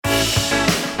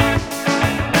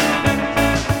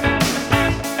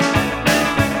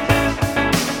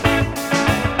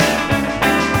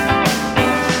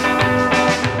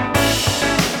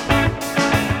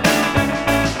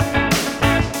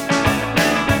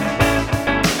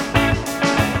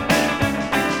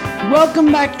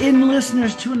Welcome back in,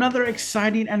 listeners, to another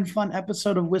exciting and fun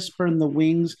episode of Whisper in the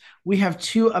Wings. We have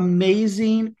two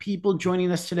amazing people joining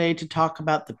us today to talk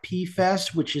about the P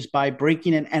Fest, which is by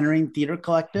Breaking and Entering Theater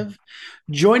Collective.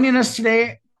 Joining us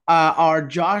today are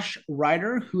Josh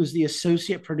Ryder, who is the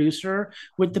associate producer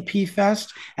with the P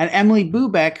Fest, and Emily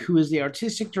Bubeck, who is the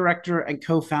artistic director and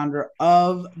co-founder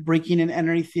of Breaking and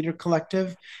Entering Theater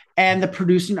Collective, and the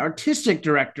producing artistic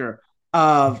director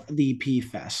of the P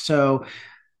Fest. So,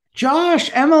 Josh,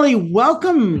 Emily,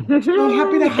 welcome. So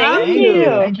happy to have Thank you. you.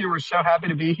 Thank you. We're so happy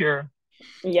to be here.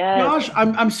 Yes. Josh,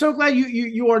 I'm so glad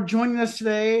you are joining us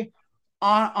today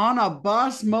on a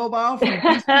bus mobile from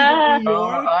DC to New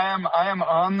Oh, York. I am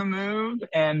on the move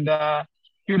and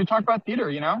here to talk about theater,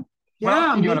 What else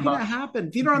Yeah, do you do in a making it bus? happen.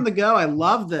 Theater on the go. I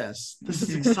love this. This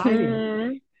is exciting.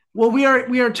 Mhm. Well, we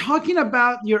are talking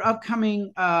about your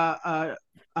upcoming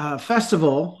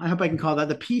festival. I hope I can call that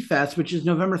the P Fest, which is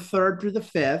November 3rd through the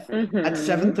 5th at Mhm.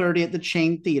 7:30 at the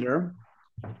Chain Theater.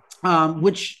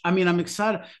 Which I mean, I'm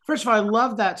excited. First of all, I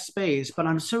love that space, but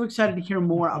I'm so excited to hear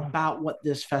more about what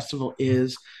this festival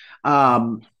is.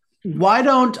 Um, why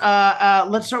don't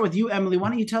let's start with you, Emily? Why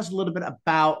don't you tell us a little bit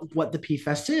about what the P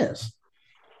Fest is?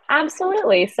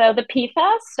 Absolutely. So the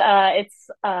PFest, it's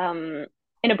an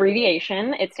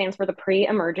abbreviation. It stands for the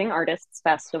Pre-Emerging Artists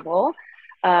Festival.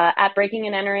 At Breaking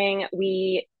and Entering,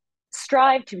 we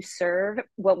strive to serve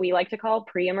what we like to call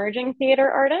pre-emerging theater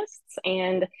artists.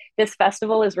 And this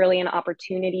festival is really an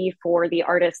opportunity for the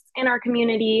artists in our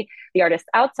community, the artists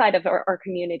outside of our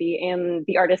community, and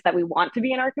the artists that we want to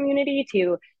be in our community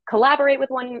to collaborate with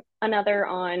one another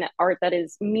on art that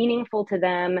is meaningful to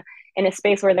them in a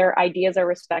space where their ideas are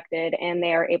respected and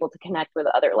they are able to connect with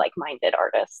other like-minded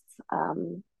artists.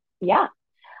 Yeah.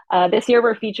 This year,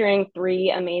 we're featuring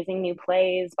three amazing new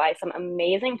plays by some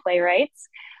amazing playwrights.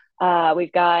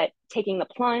 We've got Taking the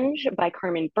Plunge by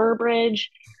Carmen Burbridge,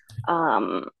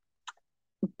 um,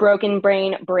 Broken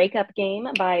Brain Breakup Game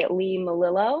by Lee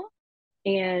Malillo,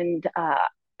 and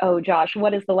oh, Josh,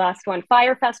 what is the last one?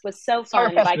 Firefest Was So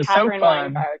Fun Firefest by was so Catherine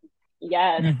fun. Weingard.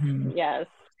 Yes, hmm yes.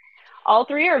 All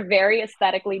three are very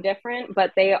aesthetically different,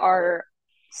 but they are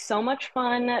so much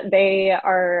fun. They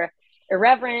are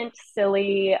irreverent,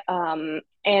 silly,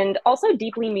 and also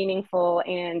deeply meaningful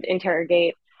and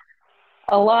interrogate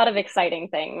a lot of exciting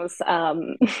things.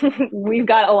 We've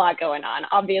got a lot going on.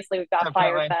 Obviously, we've got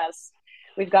Definitely. Firefest.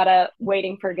 We've got a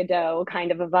Waiting for Godot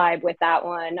kind of a vibe with that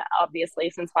one, obviously,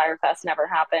 since Firefest never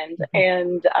happened.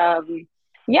 And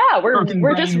yeah, Broken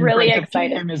we're just Brain really Breakup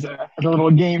excited. Game has a little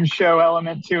game show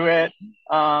element to it.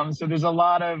 So there's a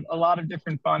lot of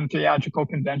different fun theatrical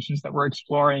conventions that we're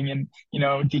exploring and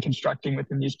deconstructing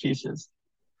within these pieces.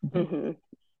 Mhm. Mm-hmm.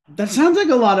 That sounds like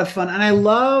a lot of fun, and I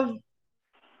love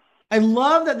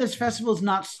that this festival is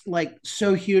not like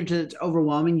so huge that it's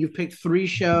overwhelming. You've picked three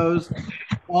shows,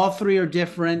 all three are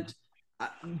different. Uh,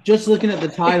 Just looking at the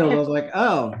titles, I was like,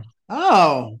 oh,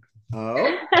 oh.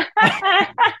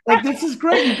 Like this is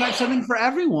great. You've got something for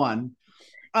everyone.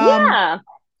 Um, Yeah.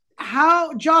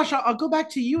 how, Josh? I'll go back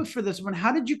to you for this one.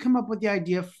 How did you come up with the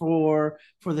idea for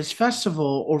this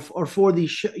festival, or for the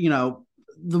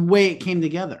the way it came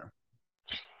together?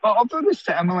 Well, I'll throw this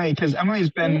to Emily because Emily's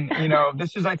been,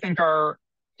 this is, I think, our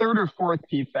third or fourth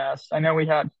P Fest. I know we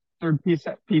had third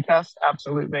P Fest,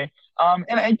 absolutely. And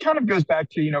it kind of goes back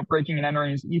to, breaking and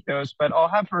entering's ethos, but I'll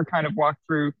have her kind of walk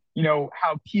through,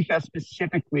 how P Fest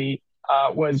specifically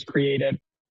was created.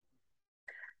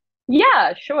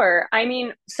 Yeah, sure. I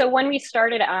mean, so when we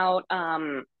started out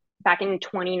back in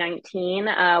 2019,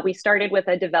 we started with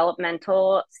a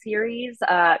developmental series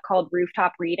called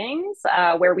Rooftop Readings,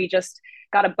 where we just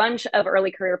got a bunch of early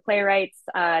career playwrights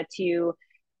to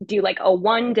do like a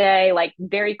 1 day, like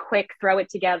very quick, throw it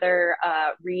together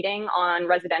reading on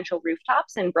residential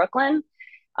rooftops in Brooklyn,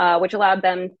 which allowed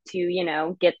them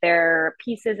to, get their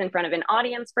pieces in front of an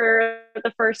audience for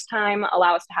the first time,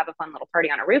 allow us to have a fun little party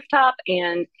on a rooftop.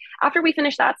 And after we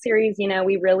finished that series,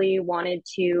 we really wanted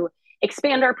to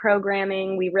expand our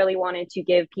programming. We really wanted to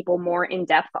give people more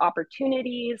in-depth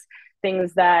opportunities,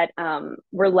 things that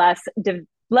were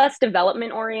less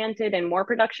development oriented and more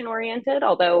production oriented,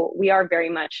 although we are very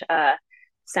much a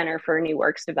center for new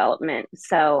works development.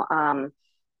 So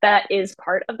that is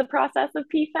part of the process of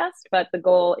PFest, but the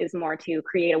goal is more to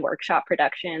create a workshop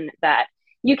production that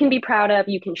you can be proud of,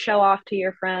 you can show off to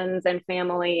your friends and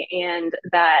family,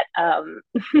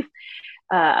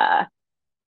 uh,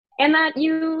 and that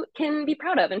you can be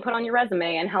proud of and put on your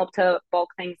resume and help to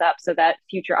bulk things up so that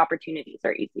future opportunities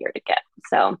are easier to get.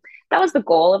 So that was the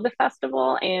goal of the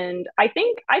festival, and I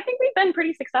think we've been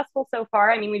pretty successful so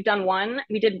far. I mean, we did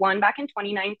one back in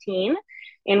 2019,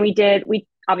 and we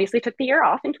obviously took the year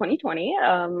off in 2020,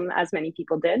 as many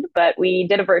people did, but we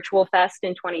did a virtual fest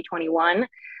in 2021,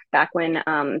 back when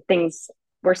things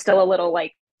were still a little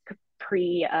like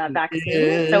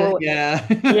pre-vaccine. So Yeah.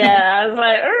 yeah, I was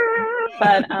like,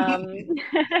 but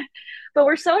but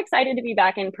we're so excited to be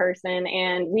back in person,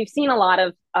 and we've seen a lot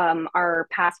of our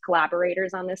past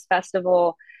collaborators on this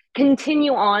festival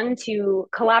continue on to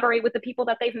collaborate with the people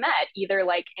that they've met, either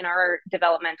like in our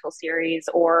developmental series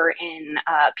or in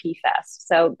PFest.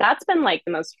 So that's been like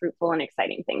the most fruitful and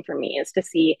exciting thing for me, is to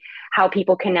see how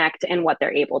people connect and what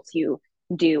they're able to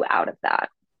do out of that.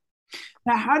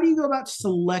 Now, how do you go about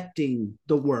selecting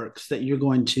the works that you're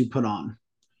going to put on?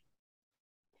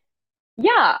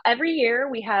 Yeah, every year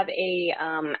we have a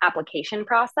application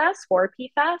process for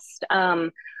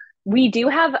PFest. We do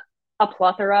have a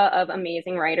plethora of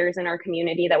amazing writers in our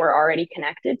community that we're already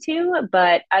connected to,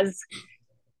 but as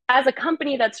a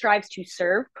company that strives to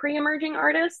serve pre-emerging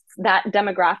artists, that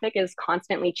demographic is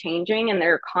constantly changing, and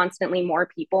there are constantly more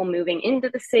people moving into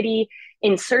the city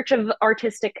in search of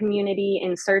artistic community,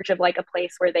 in search of like a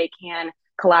place where they can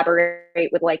collaborate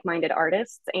with like-minded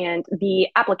artists. And the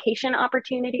application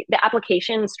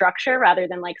structure, rather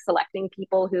than like selecting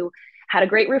people who had a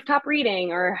great rooftop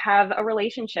reading or have a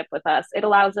relationship with us, it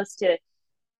allows us to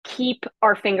keep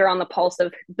our finger on the pulse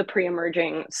of the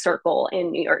pre-emerging circle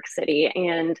in New York City.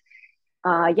 And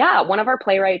yeah, one of our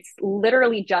playwrights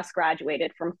literally just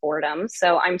graduated from Fordham,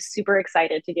 so I'm super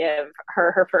excited to give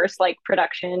her first like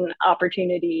production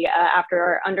opportunity after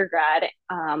our undergrad.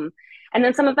 And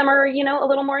then some of them are, a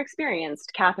little more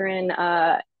experienced. Catherine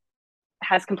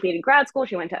has completed grad school.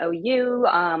 She went to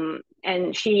OU,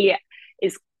 and she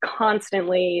is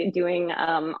constantly doing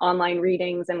online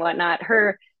readings and whatnot.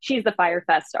 She's the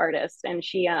Firefest artist, and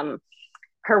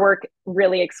her work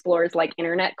really explores like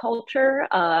internet culture,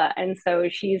 and so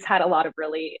she's had a lot of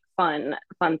really fun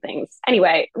things.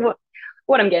 Anyway,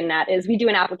 what I'm getting at is we do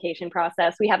an application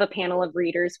process. We have a panel of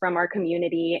readers from our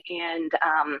community, and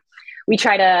we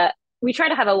try to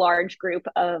have a large group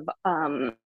of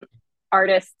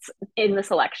artists in the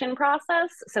selection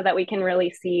process so that we can really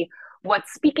see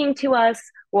what's speaking to us,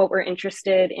 what we're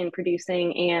interested in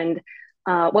producing, and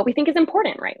what we think is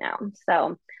important right now.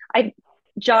 So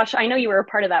Josh, I know you were a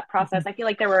part of that process. I feel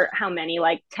like there were how many,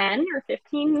 like 10 or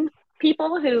 15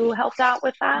 people who helped out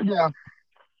with that? Yeah,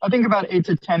 I think about 8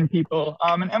 to 10 people.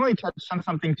 And Emily touched on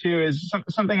something too, is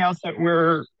something else that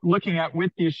we're looking at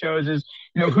with these shows is,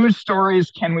 whose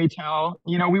stories can we tell?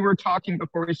 We were talking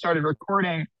before we started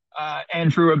recording,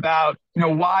 Andrew, about,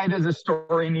 why does a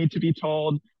story need to be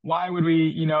told? Why would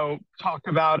we, talk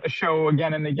about a show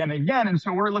again and again and again? And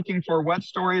so we're looking for what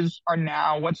stories are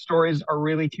now, what stories are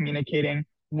really communicating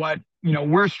what,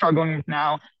 we're struggling with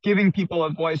now, giving people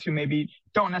a voice who maybe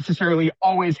don't necessarily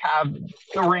always have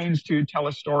the reins to tell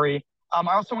a story. I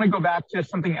also want to go back to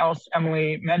something else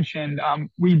Emily mentioned.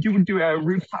 We do a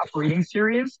rooftop reading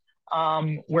series,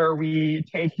 where we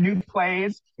take new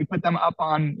plays, we put them up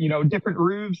on, different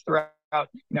roofs throughout,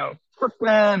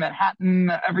 Brooklyn,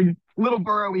 Manhattan, every little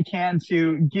borough we can,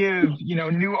 to give,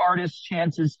 new artists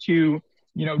chances to,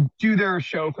 do their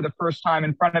show for the first time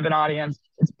in front of an audience.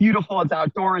 It's beautiful, it's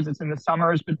outdoors, it's in the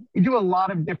summers, but we do a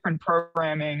lot of different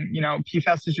programming.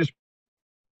 PFest is just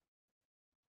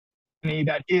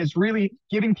that is really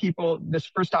giving people this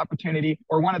first opportunity,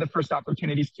 or one of the first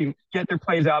opportunities, to get their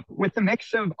plays up with a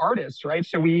mix of artists, right?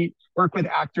 So we work with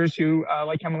actors who,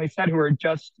 like Emily said, who are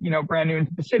just, brand new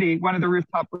into the city. One of the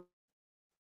rooftop,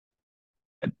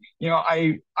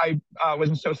 I was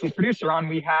an associate producer on,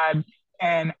 we had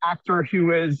an actor who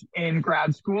was in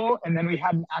grad school, and then we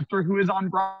had an actor who was on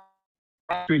Broadway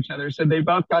to each other. So they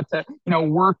both got to,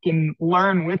 work and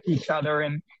learn with each other.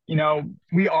 And,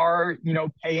 we are,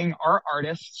 paying our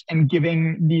artists and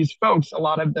giving these folks a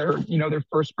lot of their, their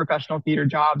first professional theater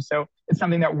jobs. So it's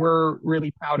something that we're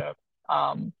really proud of,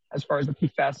 as far as the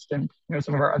PFest and,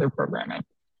 some of our other programming.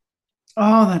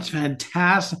 Oh, that's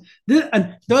fantastic.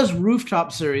 Those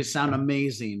rooftop series sound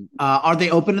amazing. Are they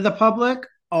open to the public,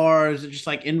 or is it just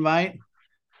like invite?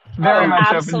 Very much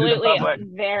absolutely open to the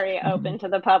public. Very open to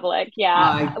the public.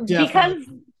 Yeah, because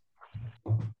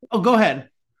go ahead.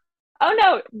 Oh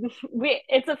no,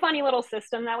 it's a funny little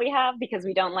system that we have, because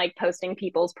we don't like posting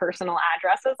people's personal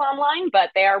addresses online,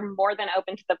 but they are more than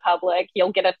open to the public.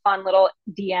 You'll get a fun little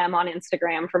DM on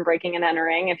Instagram from Breaking and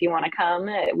Entering if you want to come,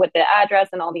 with the address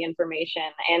and all the information.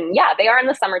 And yeah, they are in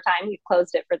the summertime. We've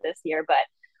closed it for this year, but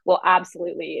we'll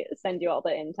absolutely send you all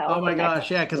the Oh intel my for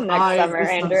gosh, yeah, because next summer, this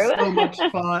Andrew. sounds so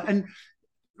much fun. And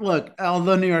look,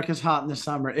 although New York is hot in the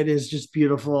summer, it is just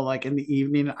beautiful. Like in the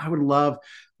evening, I would love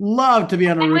to be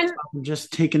on a And when rooftop and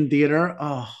just taking theater.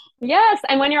 Oh, Yes,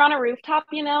 and when you're on a rooftop,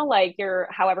 like you're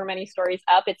however many stories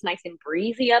up, it's nice and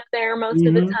breezy up there most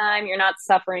of the mhm. time. You're not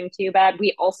suffering too bad.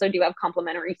 We also do have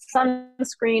complimentary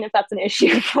sunscreen if that's an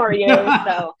issue for you.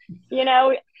 So, you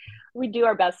know, we do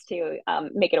our best to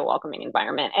make it a welcoming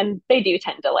environment, and they do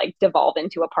tend to like devolve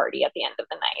into a party at the end of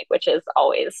the night, which is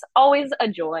always a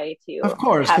joy Of to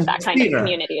course, have because that it's kind of theater.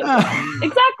 community as well.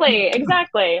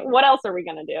 Exactly. What else are we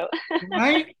gonna do?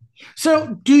 Right? So,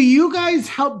 do you guys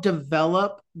help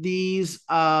develop these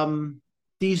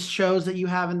shows that you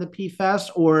have in the P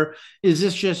Fest, or is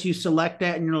this just you select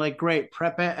it and you're like, great,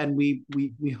 prep it and we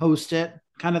host it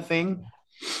kind of thing?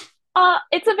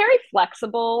 It's a very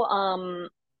flexible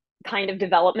kind of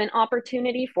development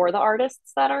opportunity for the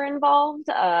artists that are involved.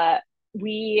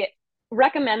 We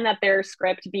recommend that their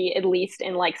script be at least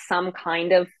in like some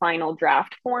kind of final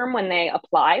draft form when they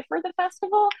apply for the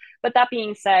festival. But that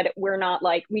being said, we're not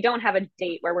like, we don't have a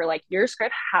date where we're like, your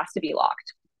script has to be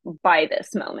locked by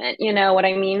this moment. You know what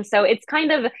I mean? So it's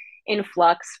kind of in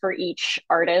flux for each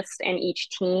artist and each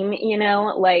team,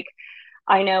 like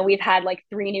I know we've had like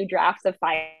 3 new drafts of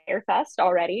Firefest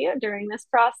already during this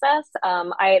process.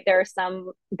 There are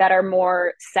some that are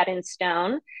more set in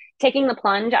stone. Taking the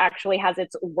Plunge actually has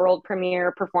its world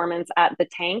premiere performance at the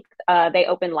Tank. They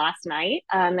opened last night.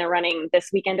 They're running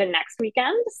this weekend and next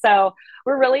weekend. So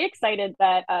we're really excited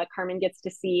that Carmen gets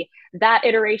to see that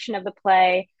iteration of the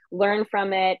play, learn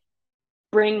from it,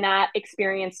 bring that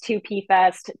experience to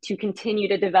PFest to continue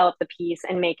to develop the piece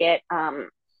and make it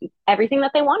everything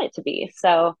that they want it to be.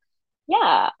 So,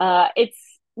 yeah,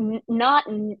 it's not,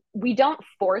 we don't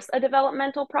force a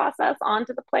developmental process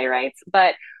onto the playwrights,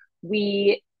 but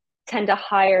we tend to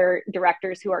hire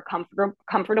directors who are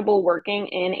comfortable working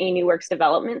in a new works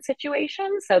development situation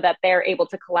so that they're able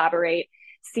to collaborate,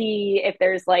 see if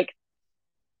there's like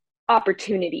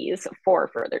opportunities for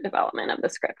further development of the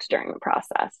script during the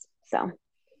process. So,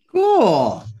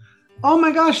 Cool. Oh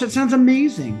my gosh, that sounds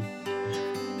amazing.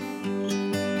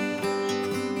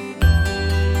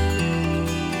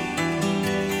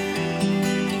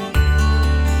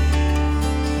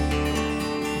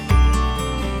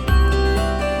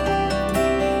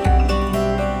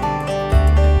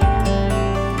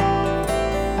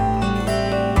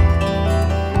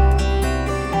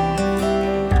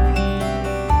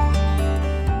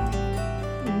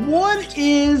 What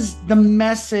is the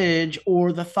message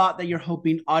or the thought that you're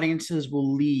hoping audiences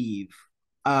will leave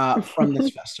from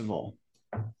this festival?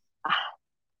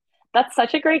 that's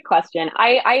such a great question.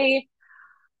 I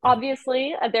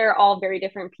obviously they're all very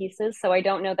different pieces, so I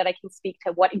don't know that I can speak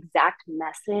to what exact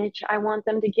message I want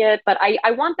them to get, but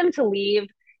I want them to leave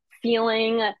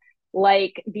feeling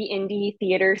like the indie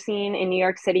theater scene in New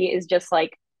York City is just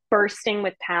like bursting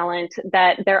with talent,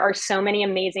 that there are so many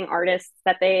amazing artists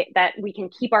that we can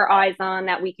keep our eyes on,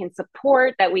 that we can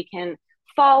support, that we can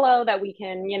follow, that we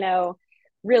can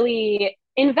really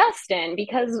invest in,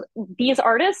 because these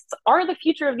artists are the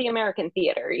future of the American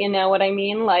theater. You know what I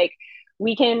mean? Like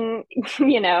we can,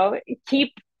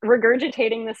 keep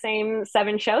regurgitating the same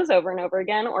 7 shows over and over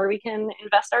again, or we can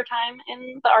invest our time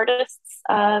in the artists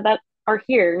that are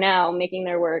here now making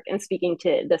their work and speaking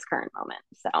to this current moment.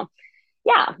 So,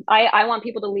 yeah, I want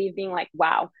people to leave being like,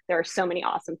 wow, there are so many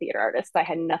awesome theater artists I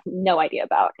had no idea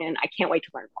about, and I can't wait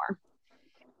to learn more.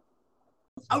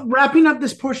 Wrapping up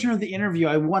this portion of the interview,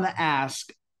 I want to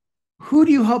ask, who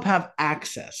do you hope have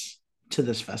access to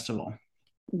this festival?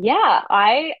 Yeah,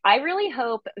 I really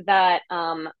hope that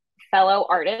fellow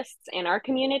artists in our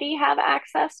community have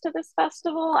access to this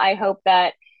festival. I hope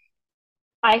that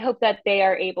they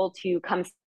are able to come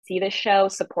see the show,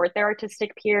 support their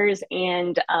artistic peers,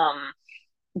 and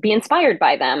be inspired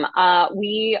by them.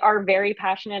 We are very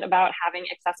passionate about having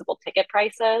accessible ticket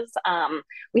prices.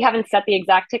 We haven't set the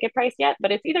exact ticket price yet,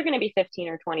 but it's either going to be $15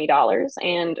 or $20.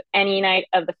 And any night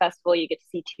of the festival, you get to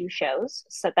see 2 shows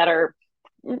so that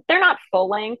they're not full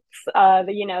lengths.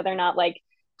 They're not like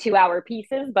 2-hour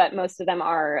pieces, but most of them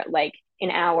are like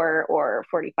an hour or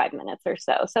 45 minutes or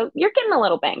so. So you're getting a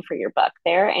little bang for your buck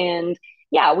there. And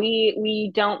yeah, we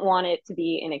don't want it to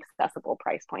be inaccessible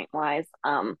price point wise.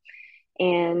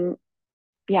 And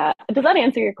yeah, does that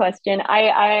answer your question?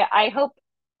 I hope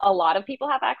a lot of people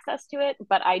have access to it,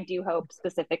 but I do hope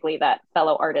specifically that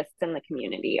fellow artists in the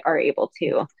community are able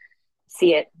to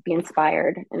see it, be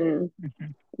inspired, and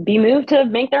be moved to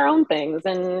make their own things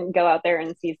and go out there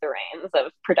and seize the reins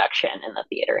of production in the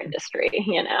theater industry,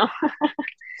 you know?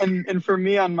 And for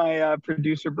me on my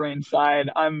producer brain side,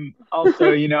 I'm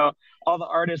also, all the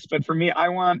artists, but for me, I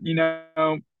want,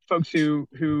 folks who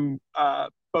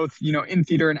both, in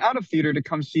theater and out of theater to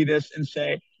come see this and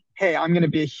say, hey, I'm going to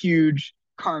be a huge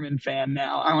Carmen fan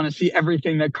now. I want to see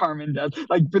everything that Carmen does.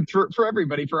 Like, but for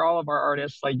everybody, for all of our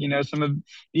artists, like, some of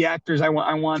the actors, I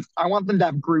want them to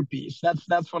have groupies.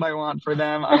 That's what I want for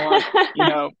them. I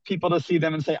want, people to see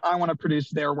them and say, I want to produce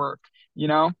their work.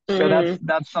 So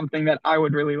that's something that I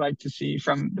would really like to see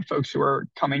from the folks who are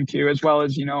coming to, as well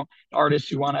as artists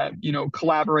who want to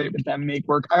collaborate with them, make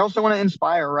work. I also want to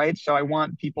inspire, right? So I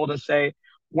want people to say,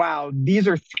 wow, these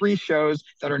are 3 shows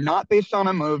that are not based on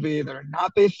a movie, that are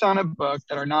not based on a book,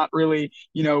 that are not really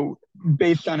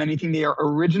based on anything. They are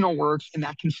original works, and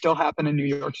that can still happen in New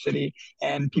York City,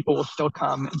 and people will still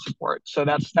come and support. So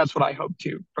that's what I hope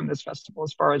to from this festival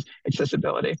as far as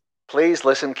accessibility. Please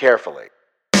listen carefully.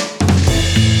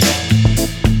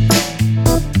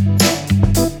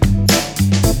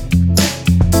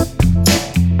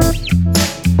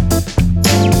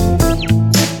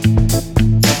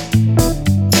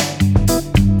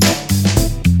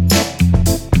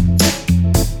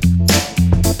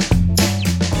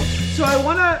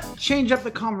 Change up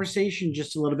the conversation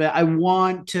just a little bit. I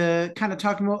want to kind of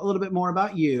talk a little bit more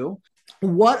about you.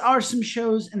 What are some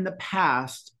shows in the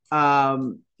past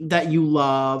that you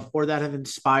love or that have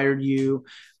inspired you?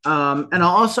 And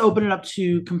I'll also open it up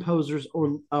to composers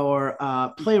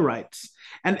or playwrights.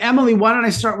 And Emily, why don't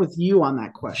I start with you on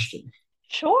that question?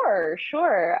 Sure.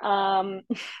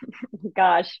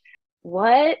 Gosh,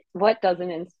 what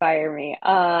doesn't inspire me?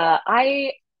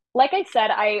 Like I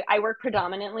said, I work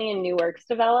predominantly in new works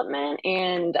development,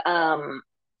 and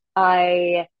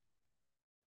I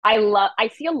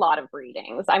see a lot of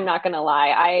readings. I'm not gonna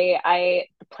lie.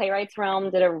 The Playwrights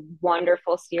Realm did a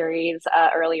wonderful series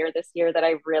earlier this year that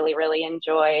I really, really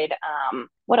enjoyed.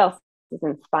 What else is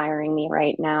inspiring me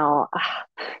right now?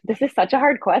 This is such a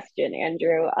hard question,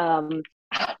 Andrew.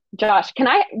 Josh,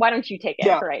 why don't you take it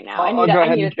for right now?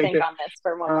 I need to think on this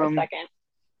for one more second.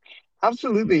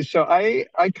 Absolutely. So I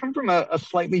come from a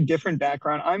slightly different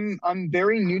background. I'm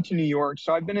very new to New York.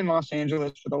 So I've been in Los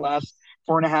Angeles for the last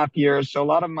 4.5 years. So a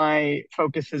lot of my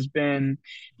focus has been,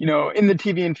 in the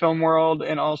TV and film world,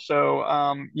 and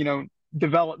also,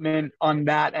 development on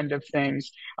that end of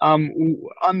things.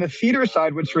 On the theater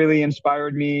side, what's really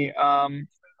inspired me,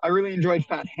 I really enjoyed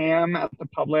Fat Ham at the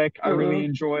Public. I really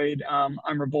enjoyed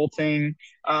I'm Revolting.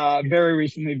 Very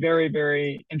recently, very,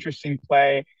 very interesting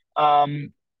play.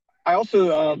 I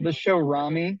also the show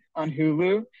Ramy on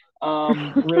Hulu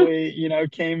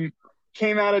really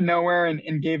came out of nowhere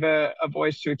and gave a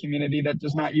voice to a community that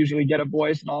does not usually get a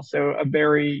voice, and also a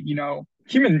very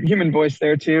human voice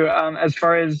there too. As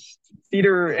far as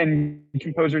theater and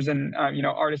composers and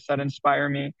artists that inspire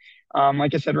me,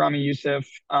 like I said, Ramy Youssef.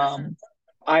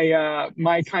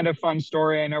 My kind of fun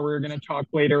story, I know we're going to talk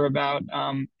later about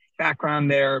background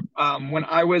there. When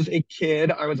I was a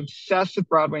kid, I was obsessed with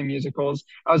Broadway musicals.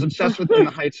 I was obsessed with In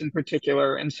the Heights in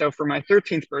particular. And so for my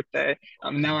 13th birthday,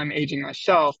 now I'm aging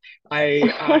myself,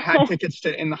 I had tickets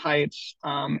to In the Heights,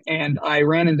 and I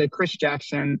ran into Chris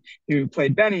Jackson, who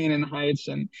played Benny in the Heights,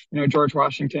 and George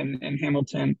Washington and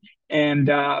Hamilton.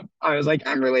 And I was like,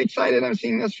 I'm really excited. I'm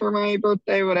seeing this for my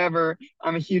birthday, whatever.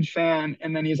 I'm a huge fan.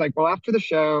 And then he's like, well, after the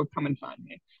show, come and find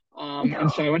me.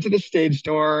 And so I went to the stage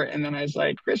door, and then I was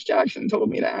like, Chris Jackson told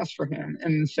me to ask for him.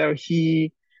 And so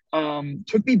he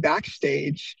took me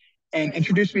backstage and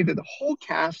introduced me to the whole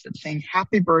cast that sang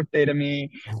happy birthday to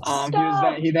me.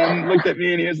 He then looked at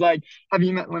me and he was like, have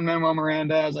you met Lin-Manuel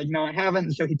Miranda? I was like, no, I haven't.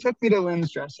 And so he took me to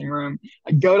Lynn's dressing room.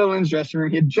 I go to Lynn's dressing room.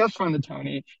 He had just won the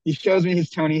Tony. He shows me his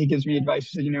Tony. He gives me advice.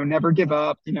 He said, never give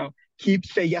up,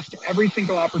 say yes to every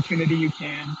single opportunity you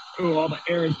can. Oh, all the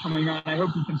air is coming on. I hope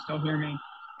you can still hear me.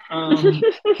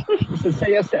 So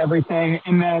say yes to everything.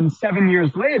 And then 7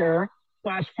 years later,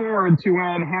 flash forward to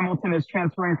when Hamilton is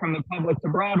transferring from the Public to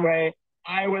Broadway,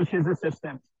 I was his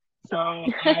assistant. So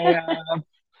I,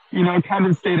 kind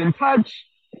of stayed in touch,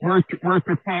 worked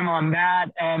with him on that.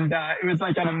 And it was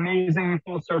like an amazing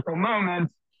full circle moment.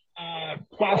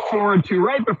 Flash forward to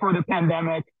right before the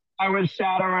pandemic, I was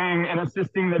shadowing and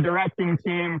assisting the directing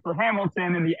team for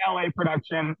Hamilton in the LA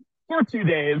production for 2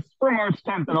 days, for March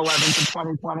 10th and 11th of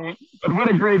 2020. But what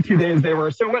a great 2 days they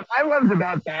were. So what I loved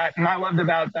about that, and I loved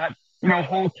about that,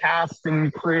 whole cast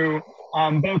and crew,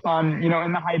 both on,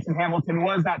 In the Heights and Hamilton,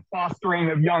 was that fostering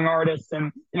of young artists.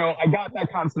 And, I got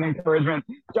that constant encouragement.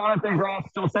 Jonathan Groff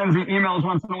still sends me emails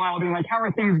once in a while being like, how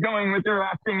are things going with your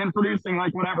acting and producing,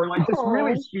 like whatever, like just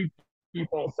really sweet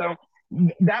people. So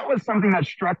that was something that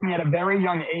struck me at a very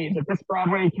young age, that this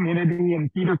Broadway community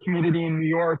and theater community in New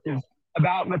York is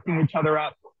about lifting each other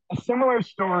up. A similar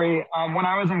story, when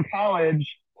I was in college,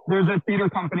 there's a theater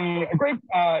company, a great,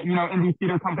 indie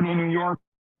theater company in New York,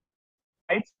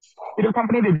 Heights Theater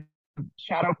Company. They do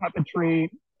shadow puppetry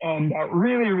and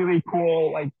really, really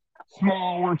cool, like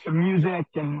small works of music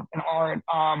and art.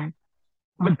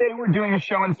 But they were doing a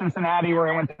show in Cincinnati where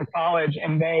I went to college,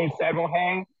 and they said, well,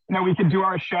 hey, we could do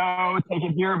our show, take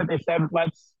it here. But they said,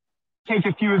 let's take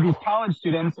a few of these college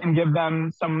students and give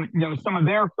them some of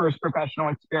their first professional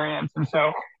experience. And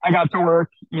so I got to work,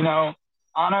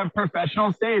 on a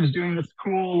professional stage doing this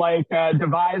cool,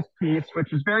 devised piece,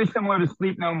 which is very similar to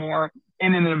Sleep No More,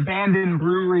 in an abandoned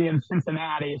brewery in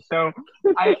Cincinnati. So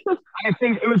I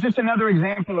think it was just another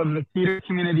example of the theater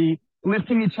community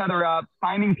lifting each other up,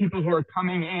 finding people who are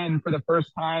coming in for the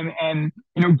first time and,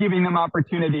 giving them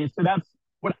opportunities. So that's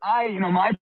what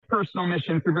my personal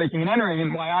mission through Breaking and Entering,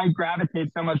 and why I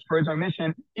gravitate so much towards our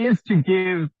mission, is to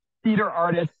give theater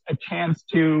artists a chance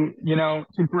to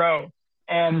grow.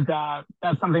 And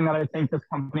that's something that I think this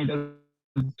company does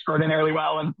extraordinarily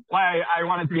well, and why I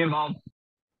wanted to be involved.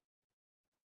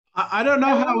 I don't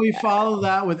know how we follow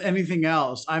that with anything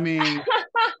else. I mean,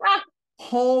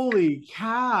 holy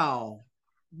cow.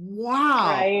 Wow.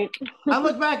 Right. I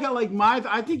look back at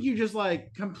I think you just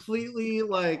completely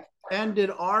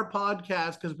ended our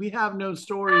podcast because we have no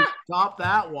stories to top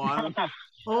that one.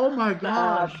 Oh my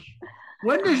gosh.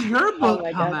 When does your book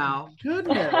come out?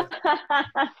 Goodness.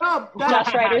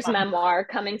 Josh Ryder's memoir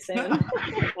coming soon.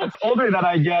 The older that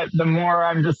I get, the more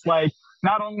I'm just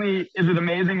not only is it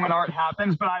amazing when art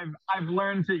happens, but I've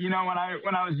learned to,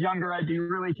 when I was younger, I'd be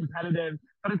really competitive.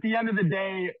 But at the end of the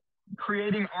day,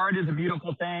 creating art is a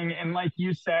beautiful thing. And like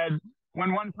you said,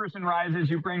 when one person rises,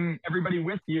 you bring everybody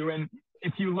with you. And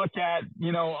if you look at,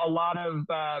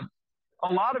 a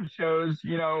lot of shows,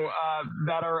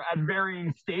 that are at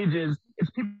varying stages,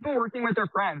 it's people working with their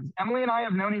friends. Emily and I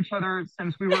have known each other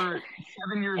since we were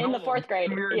 7 years old. In the fourth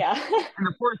grade, In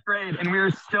the fourth grade, and we were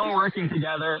still working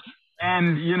together.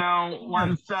 And,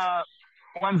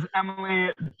 once Emily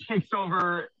takes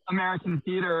over American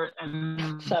theater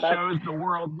and shows the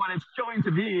world what it's going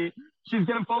to be, she's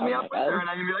going to pull me up with her, and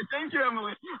I'm going to be like, thank you,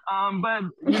 Emily. But,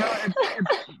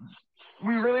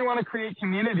 we really want to create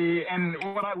community. And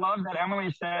what I love that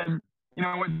Emily said,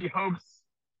 what she hopes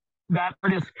that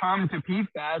artists come to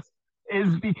PFest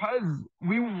is because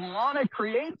we want to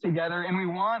create together, and we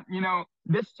want,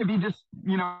 this to be just,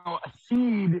 a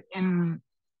seed in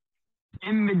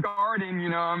the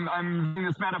garden, I'm using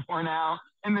this metaphor now,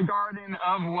 in the garden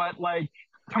of what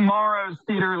tomorrow's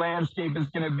theater landscape is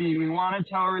going to be. We want to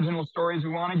tell original stories.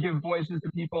 We want to give voices to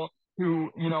people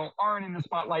who, aren't in the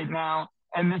spotlight now.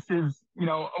 And this is,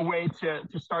 a way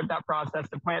to start that process,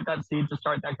 to plant that seed, to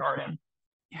start that garden.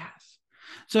 Yes.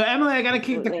 So Emily, I got to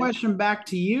kick the question back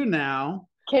to you now.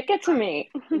 Kick it to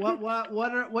me.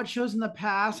 What shows in the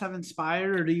past have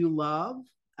inspired or do you love?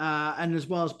 And as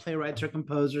well as playwrights or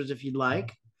composers, if you'd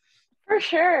like. For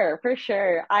sure.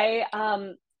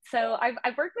 So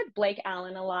I've worked with Blake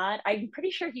Allen a lot. I'm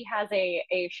pretty sure he has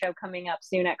a show coming up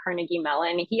soon at Carnegie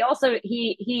Mellon. He also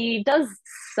he does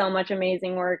so much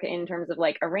amazing work in terms of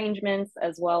arrangements,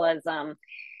 as well as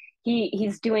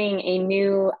he's doing a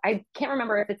new, I can't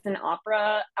remember if it's an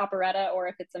operetta or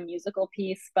if it's a musical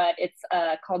piece, but it's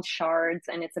called Shards,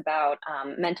 and it's about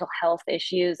mental health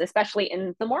issues, especially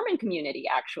in the Mormon community,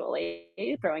 actually,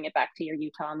 throwing it back to your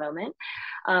Utah moment.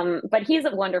 But he's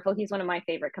wonderful. He's one of my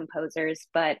favorite composers.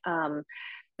 But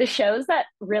the shows that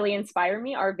really inspire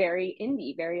me are very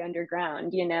indie, very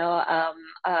underground.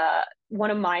 One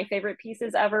of my favorite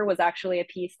pieces ever was actually a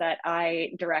piece that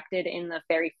I directed in the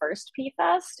very first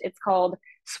P-Fest. It's called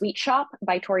Sweet Shop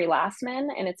by Tori Lassman,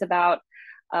 and it's about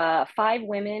 5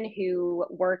 women who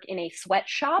work in a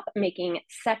sweatshop making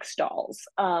sex dolls.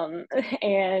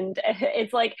 And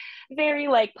it's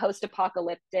very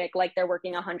post-apocalyptic, they're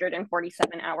working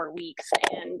 147-hour weeks.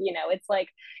 And, it's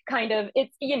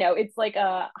it's like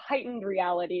a heightened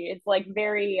reality. It's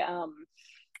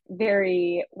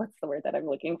very, what's the word that I'm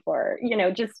looking for?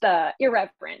 Just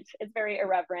irreverent. It's very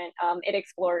irreverent. It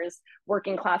explores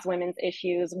working class women's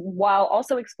issues while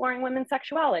also exploring women's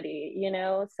sexuality,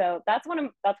 so that's one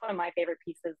of my favorite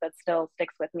pieces that still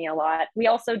sticks with me a lot. We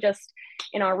also just,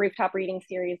 in our rooftop reading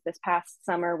series this past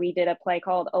summer, we did a play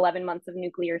called 11 Months of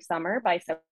Nuclear Summer by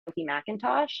Sophie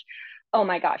McIntosh. Oh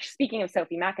my gosh, speaking of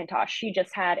Sophie McIntosh, she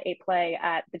just had a play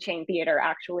at the Chain Theater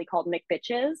actually called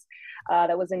McBitches.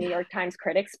 That was a New York Times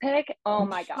Critics pick. Oh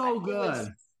my God. So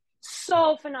good.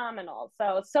 So phenomenal.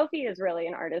 So Sophie is really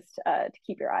an artist to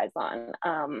keep your eyes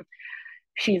on.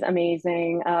 She's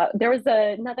amazing. There was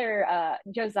another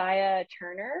Josiah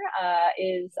Turner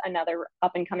is another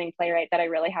up and coming playwright that I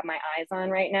really have my eyes on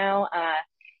right now.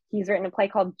 He's written a play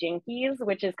called Jinkies,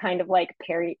 which is kind of like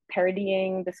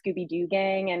parodying the Scooby Doo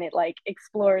gang, and it like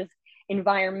explores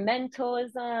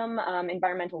environmentalism,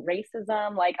 environmental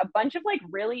racism, like a bunch of like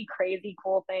really crazy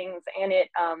cool things, and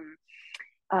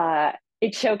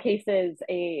it showcases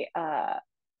a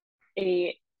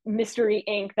mystery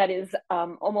ink that is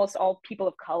almost all people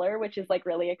of color, which is like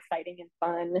really exciting and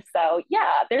fun. So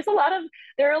yeah, there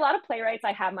are a lot of playwrights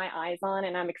I have my eyes on,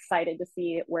 and I'm excited to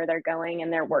see where they're going,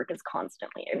 and their work is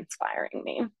constantly inspiring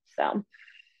me. So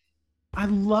I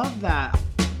love that.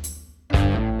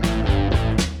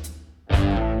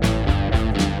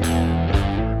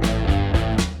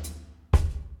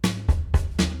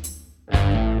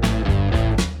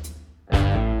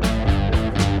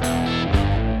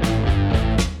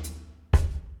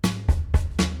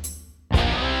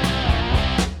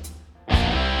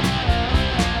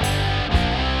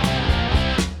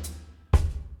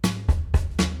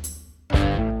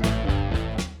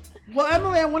 Well,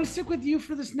 Emily, I want to stick with you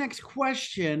for this next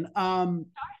question. Kind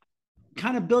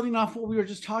of building off what we were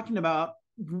just talking about.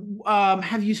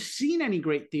 Have you seen any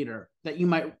great theater that you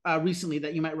might recently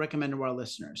that you might recommend to our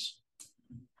listeners?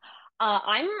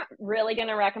 I'm really going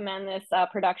to recommend this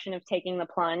production of Taking the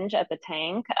Plunge at the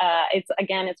Tank.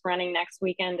 It's running next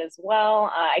weekend as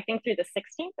well. I think through the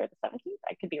 16th or the 17th.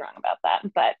 I could be wrong about that,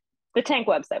 but the Tank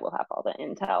website will have all the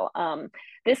intel.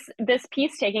 This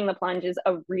piece, Taking the Plunge, is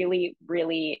a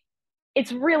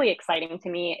it's really exciting to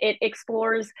me. It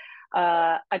explores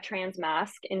a trans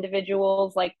masc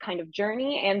individual's like kind of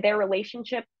journey and their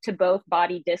relationship to both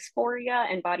body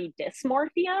dysphoria and body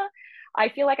dysmorphia. I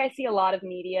feel like I see a lot of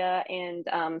media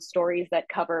and stories that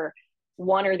cover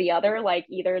one or the other, like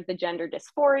either the gender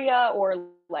dysphoria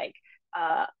or like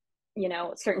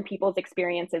certain people's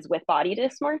experiences with body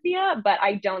dysmorphia, but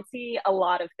I don't see a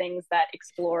lot of things that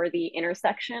explore the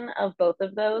intersection of both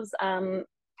of those,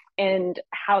 and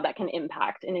how that can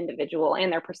impact an individual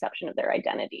and their perception of their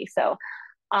identity. So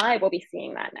I will be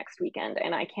seeing that next weekend,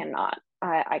 and I cannot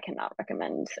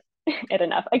recommend it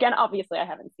enough. Again, obviously I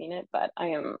haven't seen it, but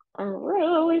I'm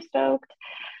really stoked.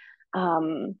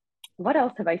 What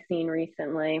else have I seen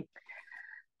recently?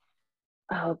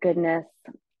 Oh goodness.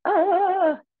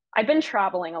 I've been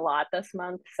traveling a lot this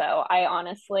month, so I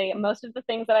honestly, most of the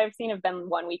things that I've seen have been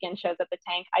one weekend shows at the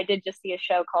Tank. I did just see a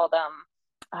show called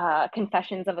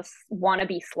Confessions of a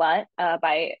Wannabe Slut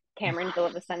by Cameron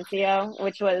Villavicencio,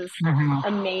 which was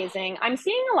amazing. I'm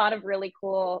seeing a lot of really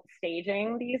cool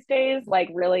staging these days, like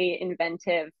really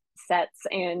inventive sets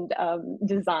and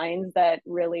designs that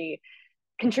really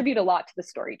contribute a lot to the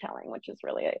storytelling, which is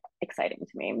really exciting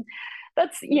to me.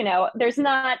 There's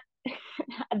not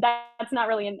that's not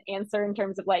really an answer in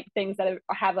terms of like things that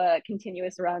have a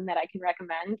continuous run that I can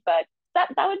recommend, but that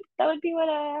would be what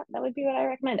I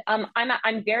recommend.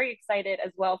 I'm very excited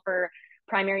as well for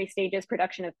Primary Stage's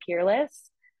production of Peerless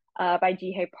by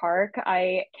Ji Park.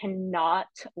 I cannot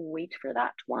wait for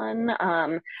that one.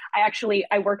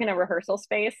 I work in a rehearsal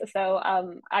space, so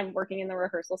I'm working in the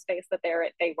rehearsal space that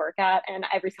they work at, and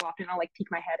every so often I'll like peek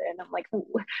my head in. I'm like, ooh,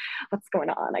 what's going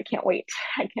on? I can't wait.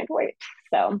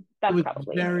 So that's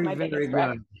probably my biggest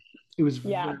rep. It was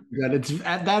very good.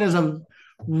 That is a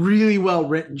really well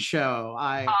written show.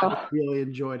 I really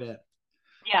enjoyed it.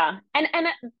 Yeah. And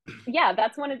yeah,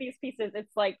 that's one of these pieces.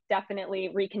 It's like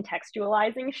definitely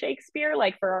recontextualizing Shakespeare,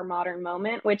 like for our modern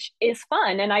moment, which is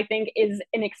fun. And I think is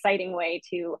an exciting way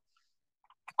to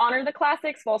honor the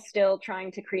classics while still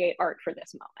trying to create art for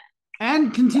this moment.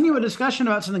 And continue a discussion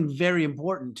about something very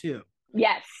important too.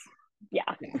 Yes.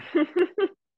 Yeah.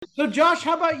 So Josh,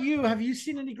 how about you? Have you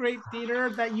seen any great theater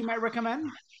that you might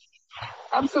recommend?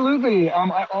 Absolutely.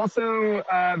 I also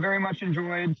very much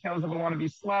enjoyed Tales of a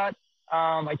Wannabe Slut.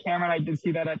 Like Cameron, I did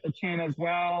see that at the Chain as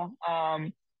well.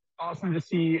 Awesome to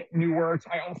see new works.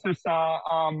 I also saw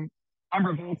I'm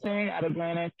Revolting at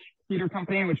Atlantic Theater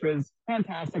Company, which was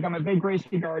fantastic. I'm a big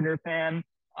Gracie Gardner fan.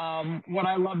 What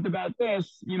I loved about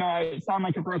this, I sound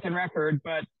like a broken record,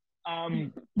 but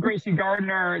Gracie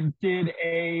Gardner did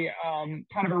a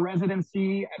kind of a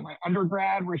residency at my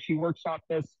undergrad where she workshopped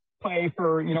this play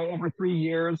for over 3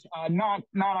 years. Not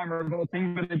I'm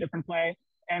Revolting, but a different play.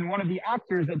 And one of the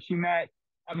actors that she met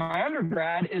at my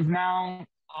undergrad is now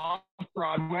off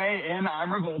Broadway in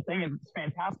I'm Revolting. It's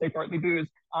fantastic, Bartley Booz.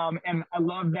 And I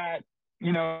love that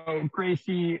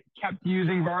Gracie kept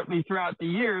using Bartley throughout the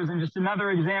years. And just another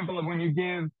example of when you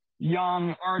give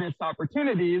young artists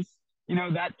opportunities,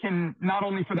 that can not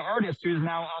only for the artist who's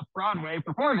now off Broadway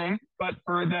performing, but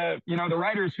for the, the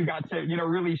writers who got to,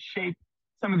 really shape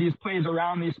some of these plays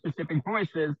around these specific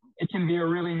voices, it can be a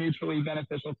really mutually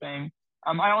beneficial thing.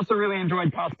 I also really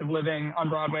enjoyed Cost of Living on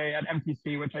Broadway at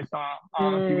MTC, which I saw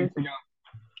a few weeks ago.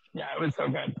 Yeah, it was so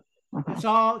good. I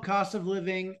saw Cost of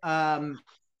Living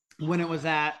when it was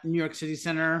at New York City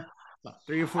Center about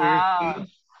 3 or 4 years ago.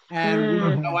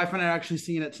 And my wife and I are actually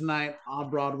seeing it tonight on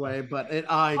Broadway, but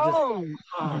you'll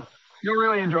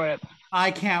really enjoy it. I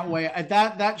can't wait.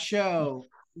 That show,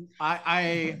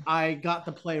 I got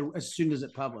the play as soon as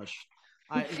it published.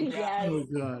 Yes. So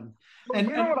good. Well, and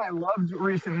you know what I loved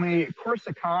recently?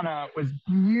 Corsicana was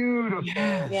beautiful.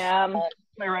 Yeah.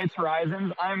 Playwrights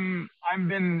Horizons. I've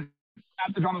been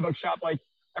at the drama bookshop like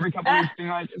every couple weeks being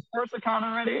like, is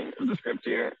Corsicana ready? Is the script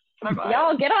here? Can I buy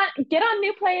Y'all get on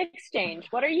New Play Exchange.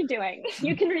 What are you doing?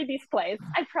 You can read these plays.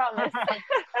 I promise.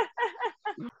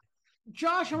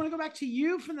 Josh, I want to go back to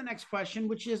you for the next question,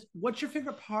 which is, what's your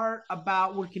favorite part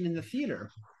about working in the theater?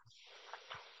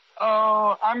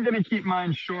 Oh, I'm going to keep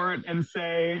mine short and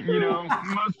say,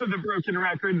 most of the broken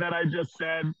record that I just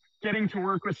said, getting to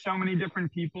work with so many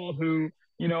different people who,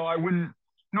 I wouldn't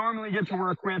normally get to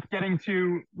work with, getting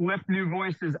to lift new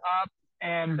voices up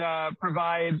and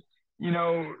provide,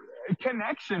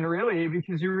 connection really,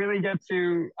 because you really get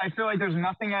to, I feel like there's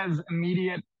nothing as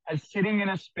immediate as sitting in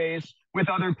a space with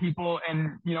other people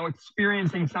and,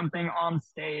 experiencing something on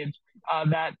stage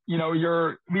that,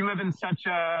 we live in such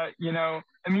a,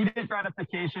 immediate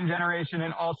gratification generation.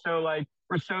 And also like,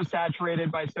 we're so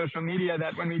saturated by social media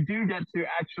that when we do get to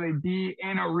actually be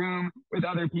in a room with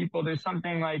other people, there's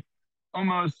something like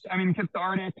almost,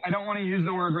 cathartic. I don't want to use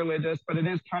the word religious, but it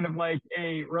is kind of like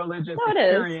a religious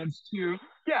experience to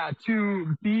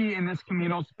be in this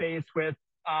communal space with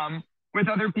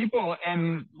other people.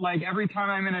 And like every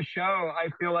time I'm in a show, I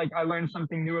feel like I learn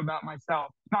something new about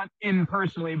myself, not in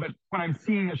personally, but when I'm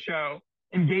seeing a show,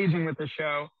 engaging with the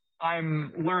show,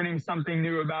 I'm learning something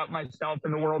new about myself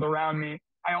and the world around me.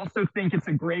 I also think it's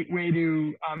a great way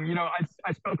to, I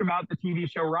spoke about the TV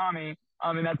show Rami,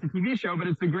 and that's a TV show, but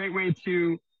it's a great way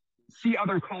to see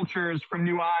other cultures from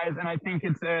new eyes. And I think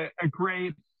it's a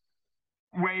great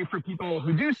way for people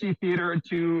who do see theater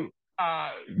to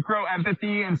grow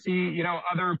empathy and see,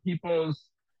 other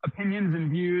people's opinions and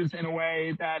views in a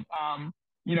way that,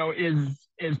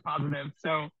 is positive.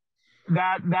 So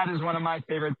that is one of my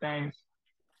favorite things.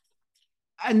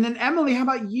 And then Emily, how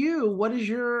about you? What is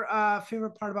your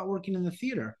favorite part about working in the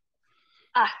theater?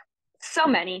 So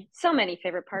many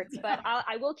favorite parts, but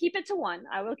I will keep it to one.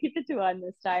 I will keep it to one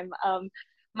this time.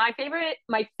 My favorite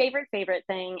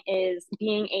thing is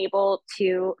being able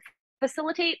to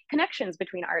facilitate connections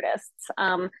between artists.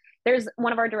 There's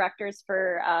one of our directors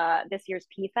for this year's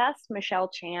P-Fest,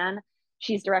 Michelle Chan.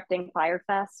 She's directing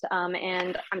Firefest,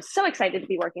 and I'm so excited to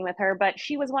be working with her. But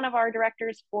she was one of our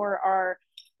directors for our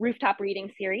rooftop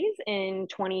reading series in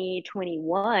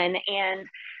 2021, and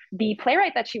the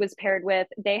playwright that she was paired with,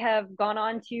 they have gone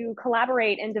on to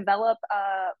collaborate and develop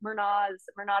Murnaz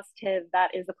Tiv,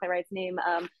 that is the playwright's name.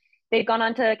 They've gone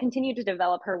on to continue to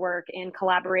develop her work and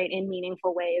collaborate in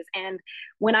meaningful ways. And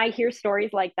when I hear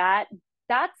stories like that,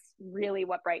 that's really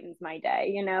what brightens my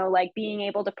day, like being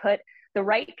able to put the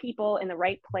right people in the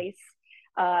right place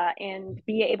and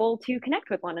be able to connect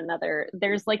with one another.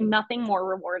 There's like nothing more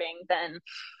rewarding than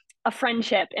a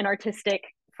friendship, an artistic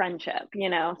friendship,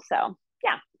 So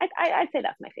yeah, I'd say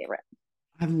that's my favorite.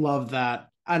 I love that.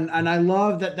 And I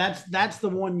love that that's the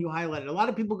one you highlighted. A lot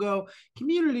of people go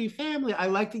community, family. I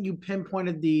like that you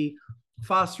pinpointed the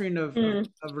fostering of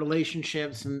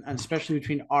relationships and especially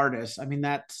between artists.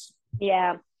 That's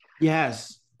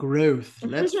yes, growth.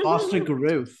 Let's foster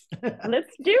growth.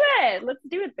 Let's do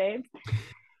it, babe.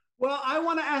 Well, I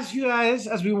want to ask you guys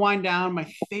as we wind down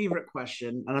my favorite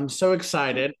question, and I'm so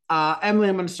excited. Emily,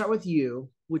 I'm going to start with you,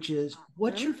 which is,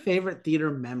 what's your favorite theater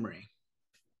memory?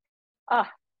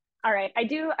 All right. I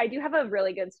do have a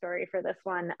really good story for this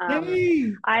one.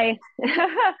 Yay! I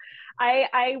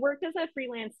worked as a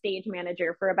freelance stage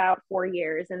manager for about 4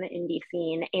 years in the indie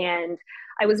scene, and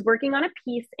I was working on a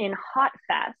piece in Hot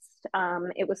Fest.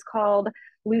 It was called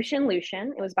Lucian.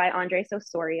 It was by Andres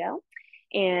Osorio.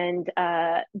 And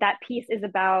that piece is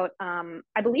about,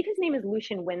 I believe his name is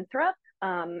Lucian Winthrop,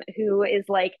 who is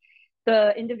like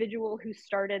the individual who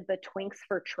started the Twinks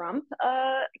for Trump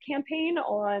campaign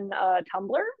on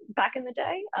Tumblr back in the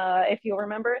day, if you'll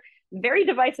remember. Very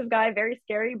divisive guy, very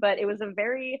scary, but it was a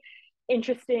very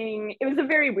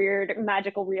weird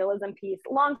magical realism piece.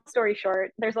 Long story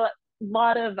short, there's a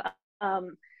lot of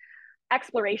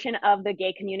exploration of the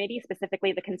gay community,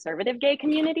 specifically the conservative gay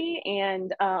community.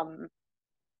 And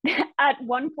at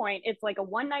one point, it's like a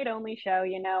one night only show,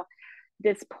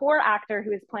 this poor actor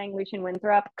who is playing Lucian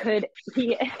Winthrop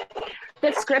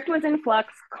The script was in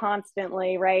flux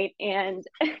constantly, right? And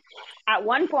at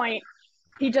one point,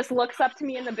 he just looks up to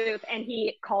me in the booth and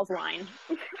he calls line,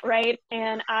 right?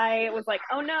 And I was like,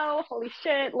 oh no, holy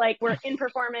shit, like we're in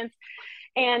performance.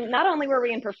 And not only were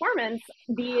we in performance,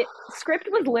 the script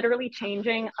was literally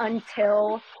changing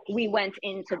until we went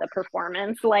into the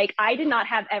performance. Like I did not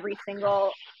have every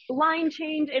single line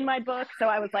change in my book. So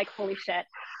I was like, holy shit,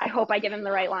 I hope I give him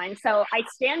the right line. So I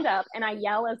stand up and I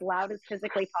yell as loud as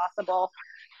physically possible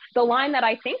the line that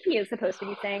I think he is supposed to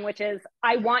be saying, which is,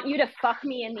 I want you to fuck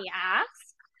me in the ass.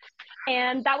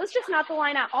 And that was just not the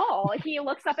line at all. He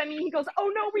looks up at me and he goes,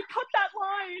 oh no, we cut that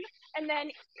line. And then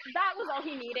that was all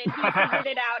he needed. He figured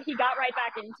it out. He got right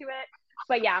back into it.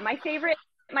 But yeah, my favorite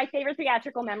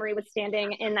theatrical memory was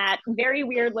standing in that very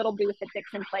weird little booth at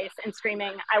Dixon Place and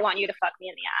screaming, I want you to fuck me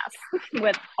in the ass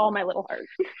with all my little heart.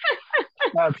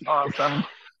 That's awesome.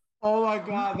 Oh my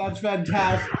God, that's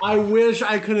fantastic. I wish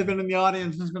I could have been in the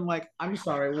audience and been like, I'm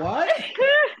sorry, what?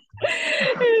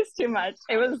 It was too much.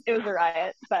 It was a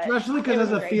riot. But especially because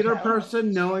as a theater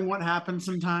person, knowing what happens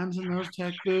sometimes in those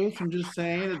tech booths, I'm just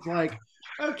saying, it's like,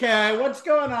 okay, what's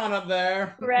going on up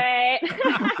there? Right.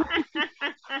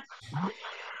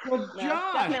 Well,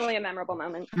 Josh, definitely a memorable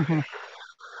moment.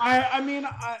 I mean,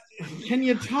 can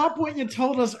you top what you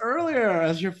told us earlier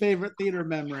as your favorite theater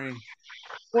memory?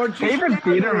 Or just favorite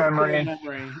theater memory?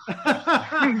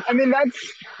 I mean,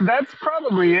 that's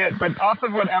probably it. But off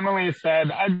of what Emily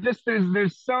said,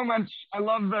 there's so much. I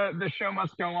love the show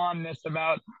must go on-ness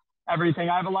about everything.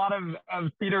 I have a lot of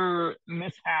theater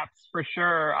mishaps for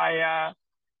sure. I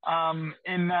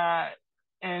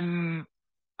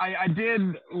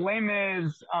did Les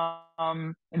Mis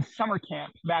in summer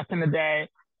camp back in the day,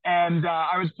 and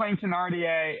I was playing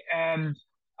Thénardier, and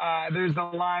there's a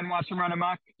line, watch them run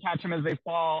amok, catch them as they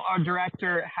fall. Our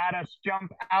director had us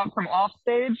jump out from off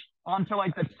stage onto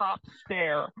like the top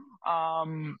stair.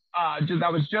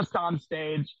 That was just on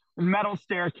stage, metal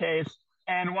staircase.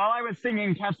 And while I was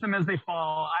singing Catch Them As They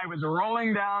Fall, I was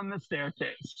rolling down the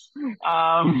staircase,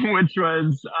 which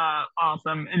was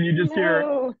awesome. And you just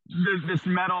hear this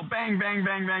metal bang, bang,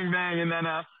 bang, bang, bang, and then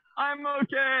I'm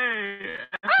okay.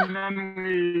 And then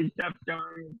we kept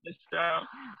going with the show.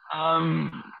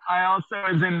 I also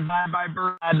was in Bye Bye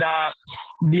Bird.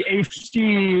 The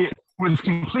AC was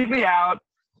completely out,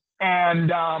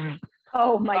 and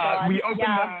oh my God. We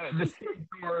opened the stage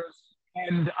doors,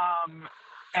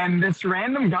 and this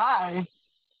random guy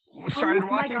started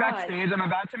walking backstage. I'm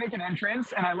about to make an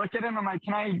entrance, and I look at him. I'm like,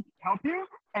 "Can I help you?"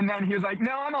 And then he was like,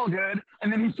 "No, I'm all good." And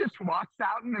then he just walks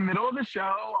out in the middle of the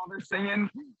show while they're singing.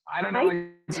 I don't know.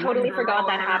 I totally forgot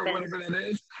that happened. Whatever that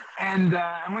is. And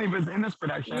Emily was in this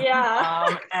production.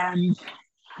 Yeah. And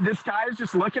this guy is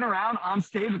just looking around on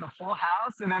stage with a full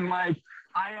house, and then like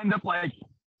I end up like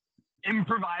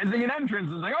improvising an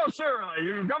entrance. It's like, "Oh, sir, like,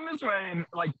 you come this way," and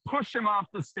like push him off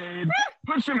the stage,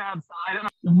 push him outside. And I'm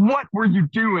like, "What were you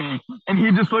doing?" And he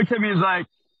just looked at me. He's like,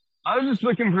 "I was just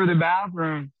looking for the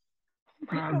bathroom."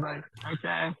 And I was like,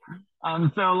 "Okay."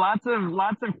 So lots of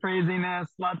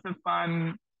craziness, lots of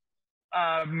fun.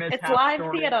 It's live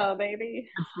theater, baby.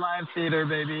 It's live theater,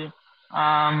 baby.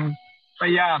 But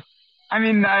yeah. I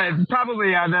mean,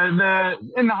 probably the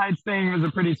In the Heights thing was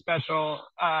a pretty special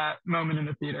moment in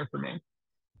the theater for me.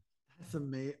 That's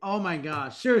amazing. Oh my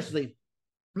gosh, seriously,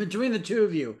 between the two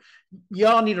of you,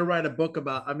 y'all need to write a book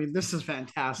about. I mean, this is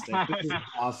fantastic. This is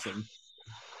awesome.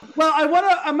 Well,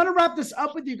 I'm gonna wrap this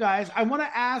up with you guys. I want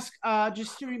to ask,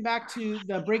 just steering back to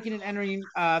the Breaking and Entering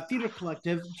Theater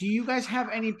Collective. Do you guys have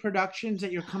any productions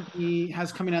that your company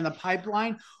has coming down the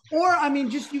pipeline, or I mean,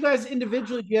 just you guys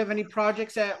individually? Do you have any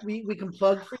projects that we can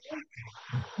plug for you?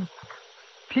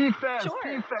 PFest,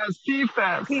 sure.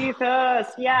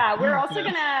 PFest. Yeah, we're also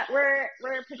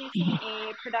we're producing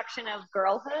a production of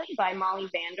Girlhood by Molly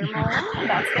Vandermolen.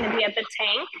 That's gonna be at the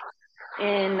Tank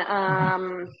in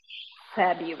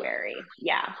February.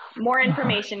 Yeah, more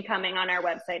information coming on our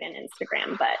website and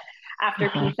Instagram, but after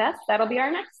PFest, that'll be our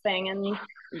next thing, and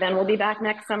then we'll be back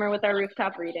next summer with our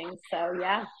rooftop readings. So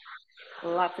yeah,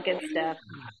 lots of good stuff.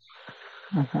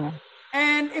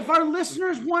 And if our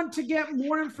listeners want to get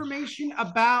more information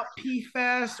about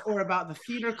PFest or about the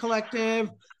Theater Collective,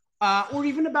 or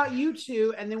even about you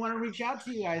two, and they want to reach out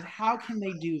to you guys, how can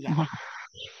they do that?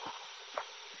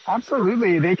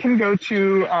 Absolutely. They can go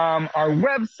to our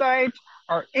website,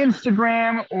 our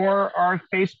Instagram, or our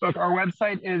Facebook. Our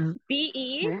website is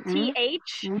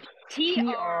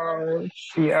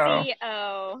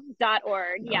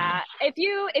BETHTRCO.org. Yeah.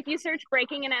 If you search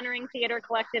Breaking and Entering Theater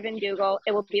Collective in Google,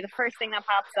 it will be the first thing that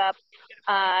pops up.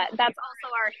 That's also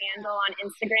our handle on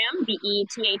Instagram,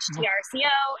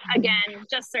 BETHTRCO. Again,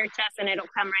 just search us and it'll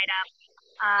come right up.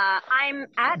 I'm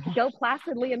at Go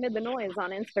Placidly Amid the Noise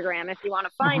on Instagram if you want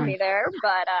to find me there,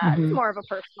 but it's more of a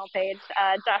personal page.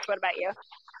 Josh, what about you?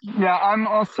 Yeah, I'm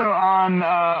also on,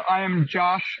 I am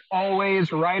Josh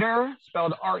Always Writer,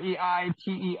 spelled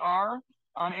Reiter,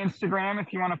 on Instagram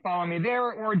if you want to follow me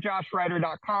there, or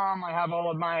joshwriter.com. I have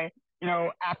all of my,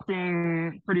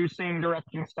 acting, producing,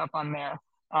 directing stuff on there.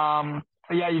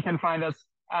 But yeah, you can find us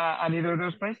on either of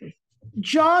those places.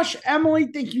 Josh, Emily,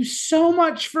 thank you so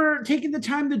much for taking the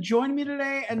time to join me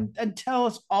today and tell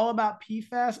us all about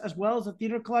PFest as well as the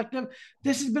Theater Collective.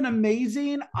 This has been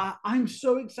amazing. I'm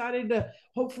so excited to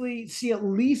hopefully see at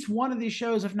least one of these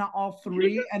shows, if not all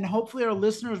three, and hopefully our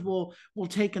listeners will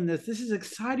take in this. This is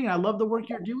exciting. I love the work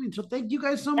you're doing. So thank you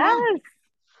guys so much. Yes.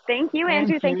 Thank you,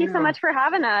 Andrew. Thank you so much for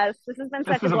having us. This has been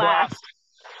such a blast.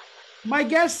 My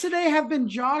guests today have been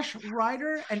Josh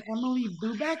Ryder and Emily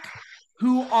Bubeck,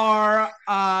 who are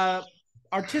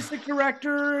artistic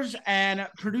directors and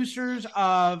producers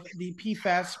of the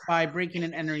PFest by Breaking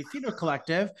and Entering Theater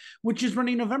Collective, which is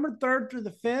running November 3rd through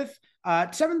the 5th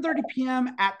at 7:30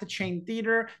 p.m. at the Chain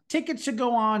Theater. Tickets to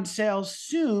go on sale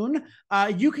soon.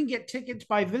 You can get tickets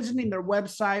by visiting their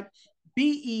website,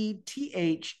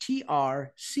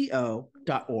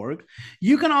 bethrco.org.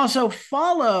 You can also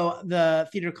follow the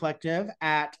Theater Collective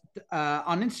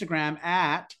on Instagram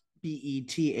at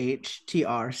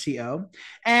BETHTRCO.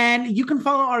 And you can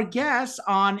follow our guests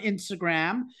on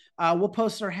Instagram. We'll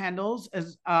post their handles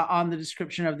on the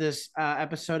description of this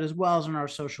episode, as well as on our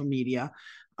social media.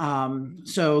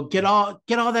 So get all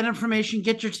that information,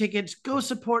 get your tickets, go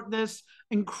support this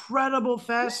incredible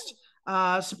fest,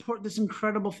 support this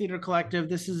incredible theater collective.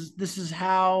 This is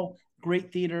how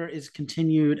great theater is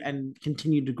continued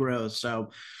to grow.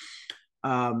 So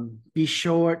be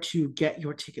sure to get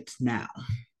your tickets now.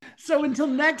 So until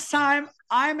next time,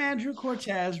 I'm Andrew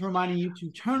Cortez, reminding you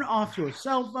to turn off your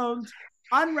cell phones,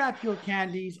 unwrap your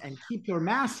candies, and keep your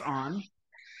masks on.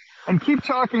 And keep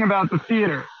talking about the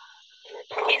theater.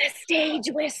 In a stage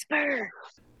whisper.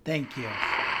 Thank you.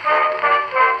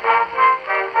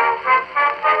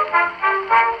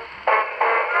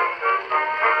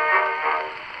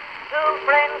 Two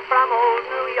friends from old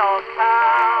New York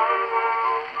town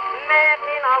met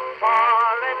in a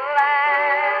foreign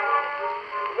land.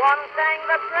 One sang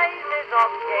the praises of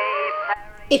gay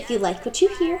Paris. If you like what you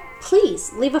hear,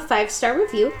 please leave a 5-star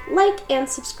review, like, and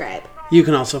subscribe. You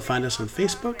can also find us on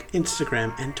Facebook,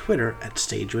 Instagram, and Twitter at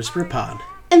Stage Whisper Pod.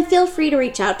 And feel free to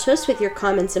reach out to us with your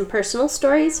comments and personal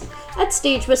stories at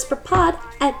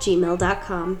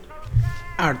stagewhisperpod@gmail.com.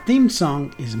 Our theme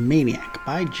song is Maniac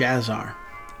by Jazzar.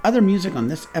 Other music on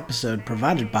this episode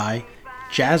provided by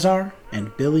Jazzar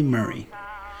and Billy Murray.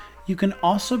 You can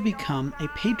also become a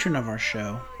patron of our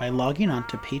show by logging on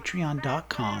to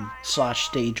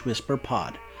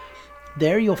patreon.com/stagewhisperpod.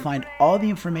 There you'll find all the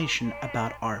information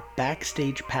about our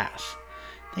backstage pass.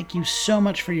 Thank you so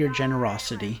much for your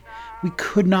generosity. We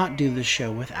could not do this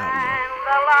show without you.